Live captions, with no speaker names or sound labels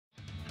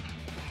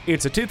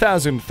It's a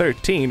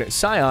 2013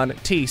 Scion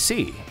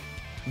TC.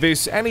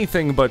 This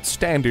anything but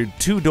standard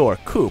two-door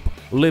coupe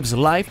lives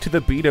life to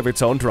the beat of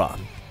its own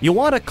drum. You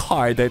want a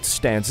car that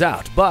stands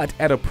out, but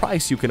at a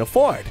price you can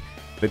afford.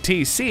 The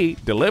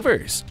TC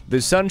delivers. The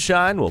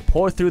sunshine will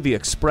pour through the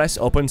express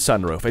open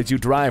sunroof as you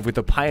drive with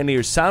the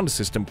Pioneer sound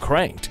system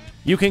cranked.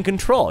 You can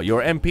control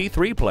your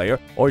MP3 player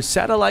or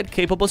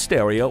satellite-capable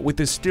stereo with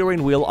the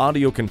steering wheel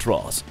audio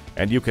controls.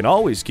 And you can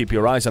always keep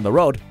your eyes on the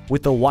road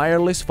with the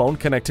wireless phone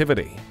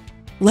connectivity.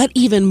 Let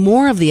even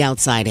more of the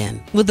outside in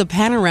with the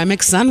panoramic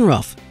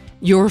sunroof.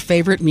 Your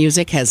favorite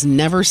music has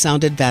never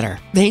sounded better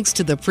thanks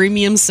to the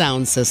premium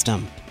sound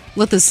system.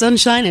 Let the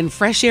sunshine and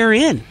fresh air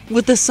in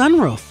with the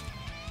sunroof.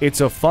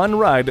 It's a fun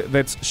ride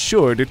that's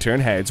sure to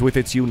turn heads with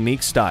its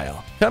unique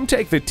style. Come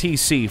take the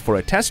TC for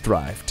a test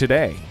drive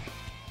today.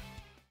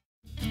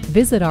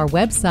 Visit our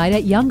website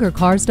at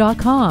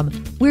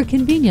youngercars.com. We're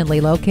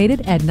conveniently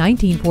located at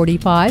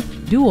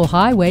 1945 Dual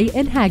Highway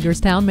in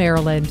Hagerstown,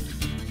 Maryland.